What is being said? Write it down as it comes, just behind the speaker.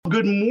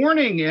Good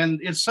morning,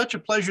 and it's such a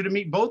pleasure to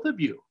meet both of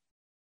you.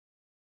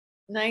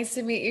 Nice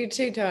to meet you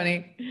too,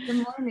 Tony.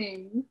 Good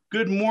morning.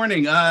 Good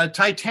morning.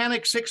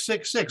 Titanic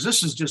 666.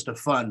 This is just a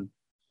fun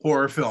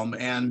horror film,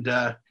 and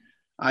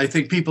I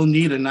think people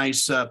need a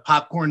nice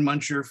popcorn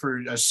muncher for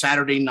a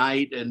Saturday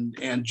night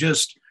and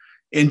just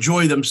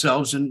enjoy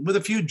themselves, and with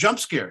a few jump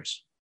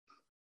scares.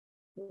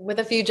 With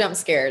a few jump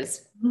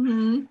scares.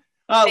 Mm-hmm.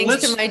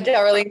 Thanks to my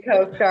darling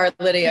co-star,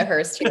 Lydia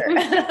Hearst here.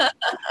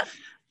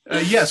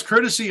 Yes,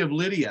 courtesy of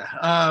Lydia.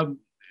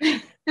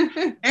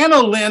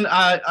 Annalynne,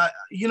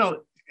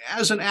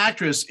 as an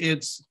actress,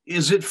 is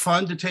it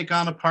fun to take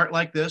on a part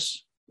like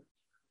this?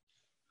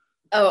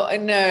 Oh,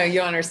 no, you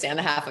don't understand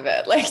the half of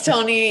it. Like,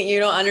 Tony, you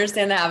don't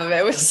understand the half of it.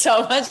 It was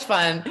so much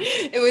fun.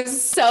 It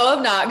was so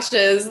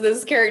obnoxious.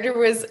 This character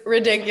was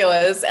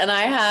ridiculous. And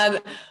I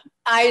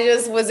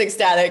just was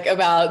ecstatic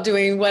about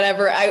doing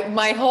whatever.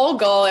 My whole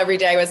goal every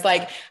day was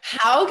like,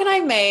 how can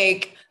I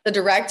make the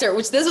director,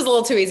 which this was a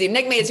little too easy.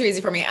 Nick made it too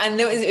ezy for me. And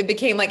it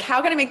became like,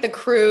 how can I make the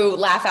crew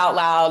laugh out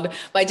loud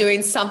by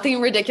doing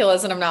something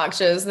ridiculous and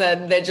obnoxious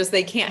that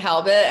they can't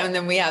help it. And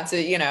then we have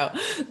to,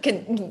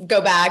 can go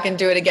back and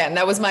do it again.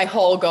 That was my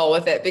whole goal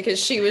with it, because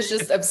she was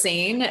just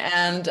obscene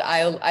and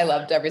I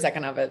loved every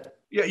second of it.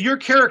 Yeah, your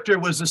character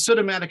was the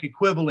cinematic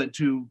equivalent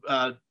to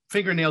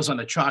fingernails on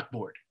a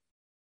chalkboard.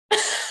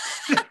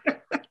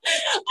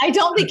 I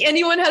don't think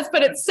anyone has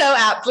put it so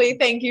aptly.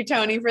 Thank you,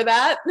 Tony, for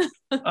that.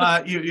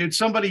 It's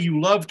somebody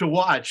you love to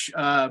watch.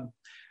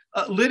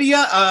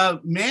 Lydia,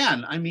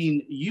 man, I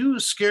mean, you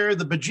scare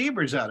the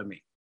bejeebers out of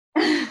me.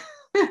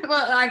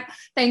 Well,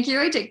 thank you.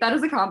 I take that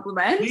as a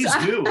compliment. Please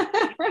do.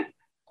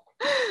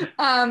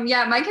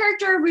 Yeah, my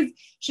character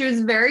she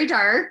was very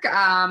dark,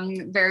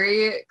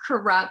 very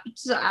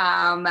corrupt,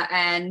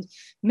 and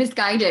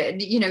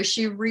misguided.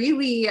 She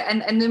really,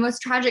 and the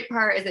most tragic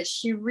part is that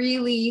she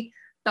really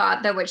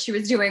thought that what she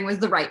was doing was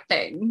the right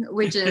thing,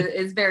 which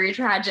is very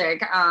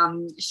tragic.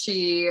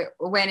 She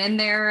went in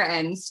there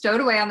and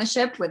stowed away on the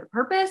ship with a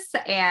purpose,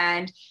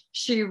 and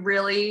she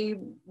really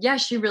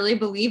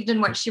believed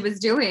in what she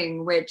was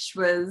doing, which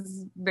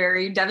was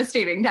very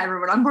devastating to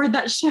everyone on board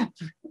that ship.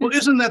 Well,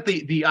 isn't that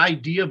the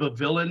idea of a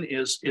villain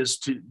is it's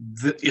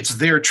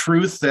their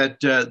truth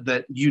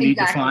that you need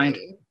to find?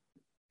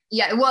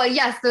 Yeah, well,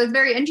 yes. So it's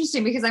very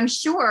interesting, because I'm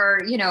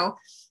sure,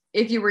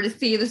 if you were to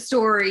see the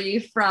story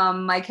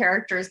from my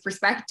character's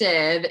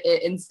perspective,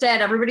 instead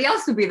everybody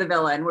else would be the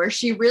villain, where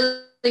she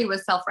really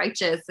was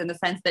self-righteous in the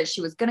sense that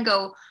she was going to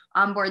go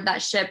on board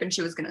that ship and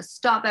she was going to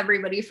stop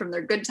everybody from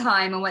their good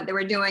time and what they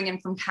were doing,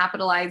 and from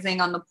capitalizing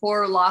on the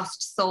poor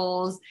lost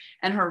souls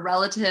and her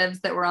relatives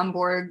that were on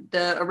board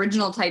the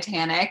original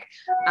Titanic.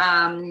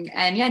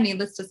 And yeah,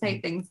 needless to say,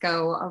 things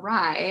go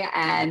awry.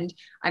 And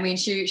I mean,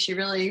 she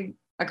really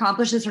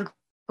accomplishes her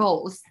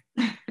goals.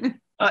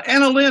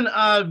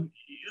 Annalynne,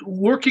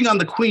 working on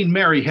the Queen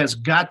Mary has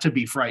got to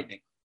be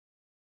frightening.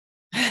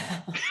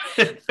 I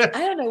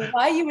don't know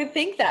why you would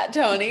think that,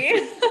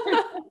 Tony.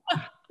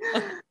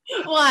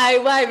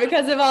 Why?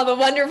 Because of all the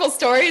wonderful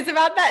stories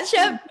about that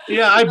ship?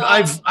 Yeah,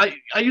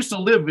 I used to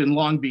live in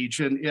Long Beach,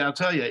 and yeah, I'll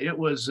tell you, it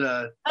was.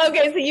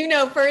 Okay, so you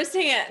know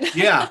firsthand.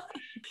 Yeah.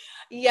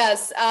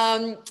 Yes,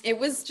 it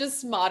was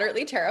just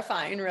moderately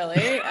terrifying,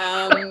 really.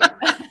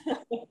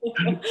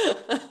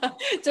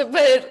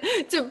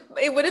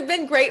 It would have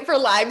been great for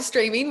live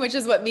streaming, which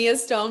is what Mia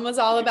Stone was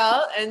all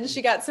about, and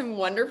she got some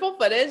wonderful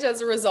footage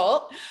as a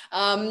result.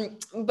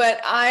 But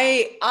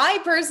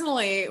I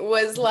personally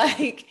was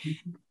like,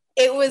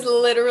 it was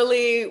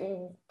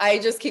literally, I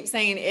just keep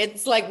saying,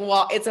 it's like,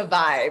 it's a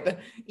vibe.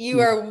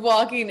 You are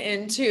walking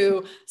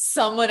into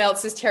someone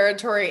else's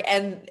territory,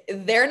 and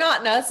they're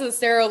not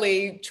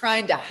necessarily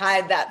trying to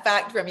hide that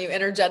fact from you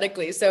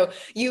energetically. So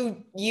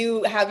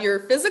you have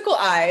your physical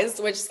eyes,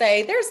 which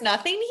say there's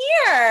nothing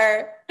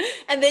here.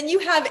 And then you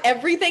have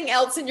everything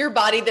else in your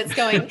body that's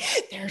going,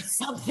 there's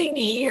something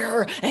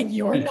here and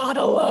you're not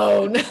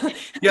alone.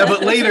 Yeah,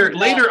 but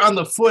later on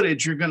the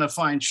footage, you're going to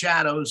find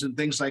shadows and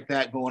things like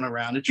that going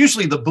around. It's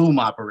usually the boom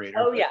operator.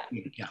 Oh, yeah.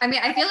 I mean,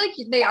 I feel like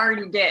they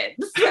already did.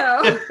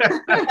 So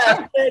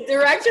the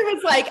director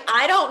was like,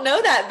 I don't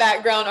know that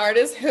background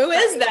artist. Who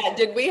is that?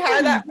 Did we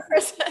hire that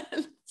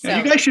person? So.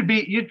 Yeah, you guys should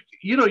be,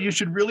 you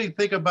should really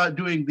think about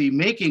doing the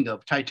making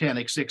of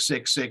Titanic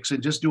 666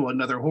 and just do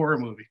another horror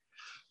movie.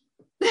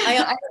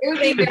 I would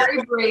be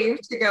very brave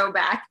to go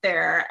back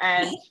there.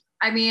 And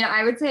I mean,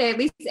 I would say at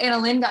least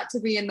Annalynne got to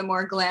be in the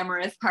more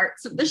glamorous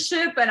parts of the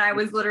ship, and I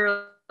was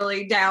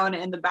literally down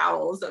in the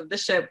bowels of the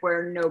ship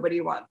where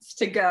nobody wants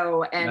to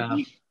go.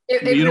 And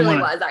it really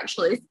was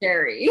actually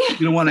scary.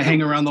 You don't want to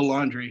hang around the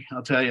laundry.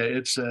 I'll tell you,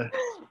 it's for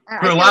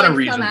a lot of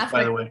reasons,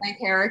 by the way. My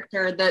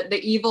character, the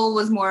evil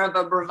was more of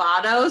a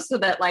bravado, so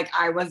that like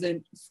I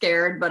wasn't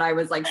scared, but I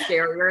was like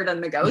scarier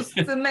than the ghosts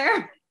in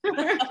there.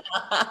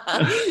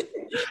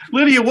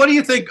 Lydia, what do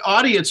you think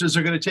audiences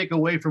are going to take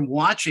away from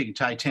watching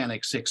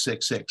Titanic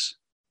 666?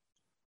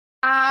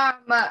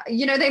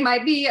 They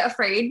might be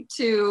afraid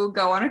to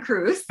go on a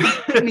cruise,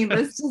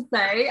 needless to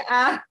say.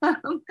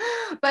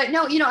 But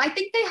no, I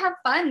think they have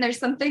fun. There's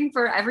something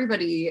for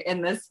everybody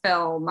in this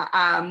film.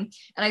 And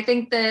I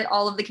think that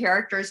all of the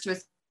characters, to a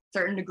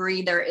certain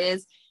degree, there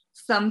is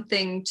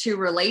something to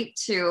relate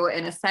to,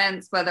 in a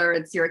sense, whether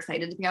it's you're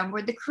excited to be on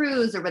board the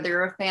cruise, or whether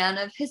you're a fan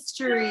of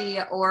history,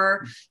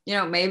 or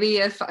maybe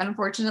if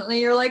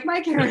unfortunately you're like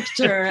my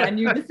character and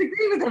you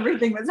disagree with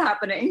everything that's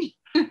happening.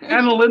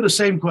 Annalynne, the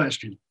same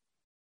question.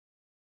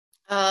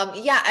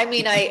 I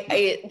mean,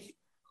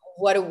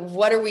 what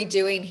are we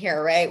doing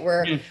here, right?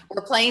 We're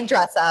playing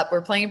dress up,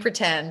 we're playing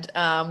pretend,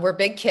 we're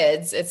big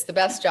kids. It's the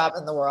best job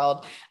in the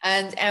world.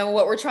 And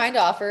what we're trying to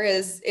offer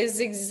is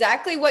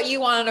exactly what you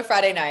want on a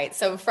Friday night.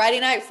 So Friday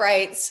night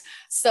frights,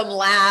 some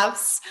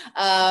laughs,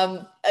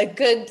 a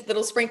good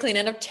little sprinkling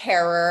in of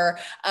terror,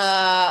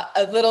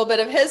 a little bit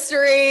of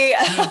history,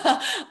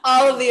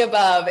 all of the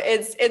above.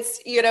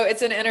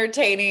 It's an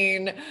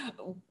entertaining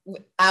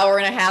hour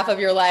and a half of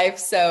your life.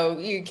 So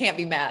you can't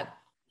be mad.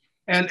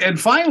 And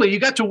finally, you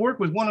got to work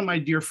with one of my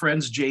dear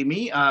friends,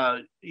 Jamie.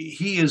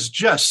 He is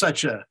just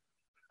such a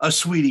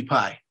sweetie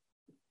pie.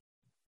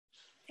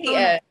 He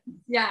is.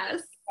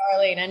 Yes.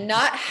 Darling, and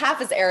not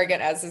half as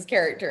arrogant as his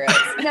character is.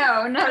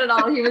 No, not at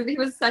all. He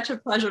was such a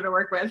pleasure to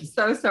work with.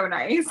 So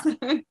nice.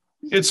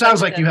 It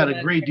sounds like you had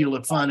a great deal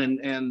of fun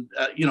and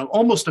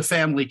almost a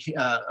family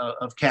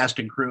of cast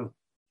and crew.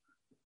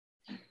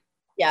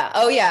 Yeah.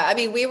 Oh, yeah. I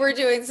mean, we were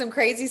doing some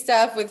crazy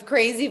stuff with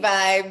crazy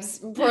vibes.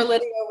 Poor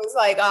Lydia was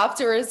like off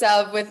to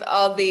herself with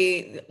all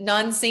the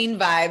non-scene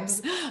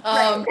vibes.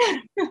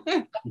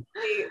 We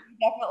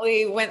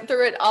definitely went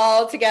through it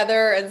all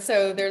together. And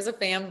so there's a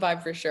fam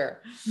vibe for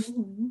sure.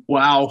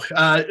 Wow.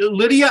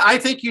 Lydia, I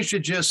think you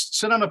should just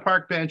sit on a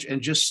park bench and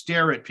just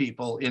stare at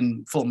people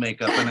in full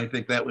makeup. And I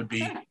think that would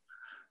be...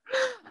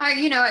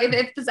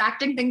 if this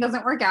acting thing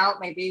doesn't work out,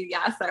 maybe,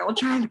 yes, I will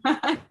try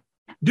that.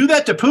 Do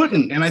that to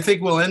Putin, and I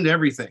think we'll end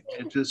everything.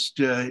 It just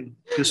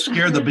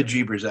scare the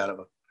bejeebers out of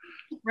him.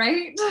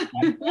 Right?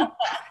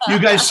 You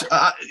guys,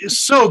 it's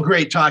so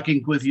great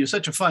talking with you.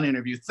 Such a fun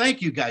interview.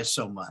 Thank you guys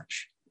so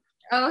much.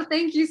 Oh,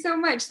 thank you so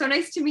much. So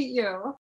nice to meet you.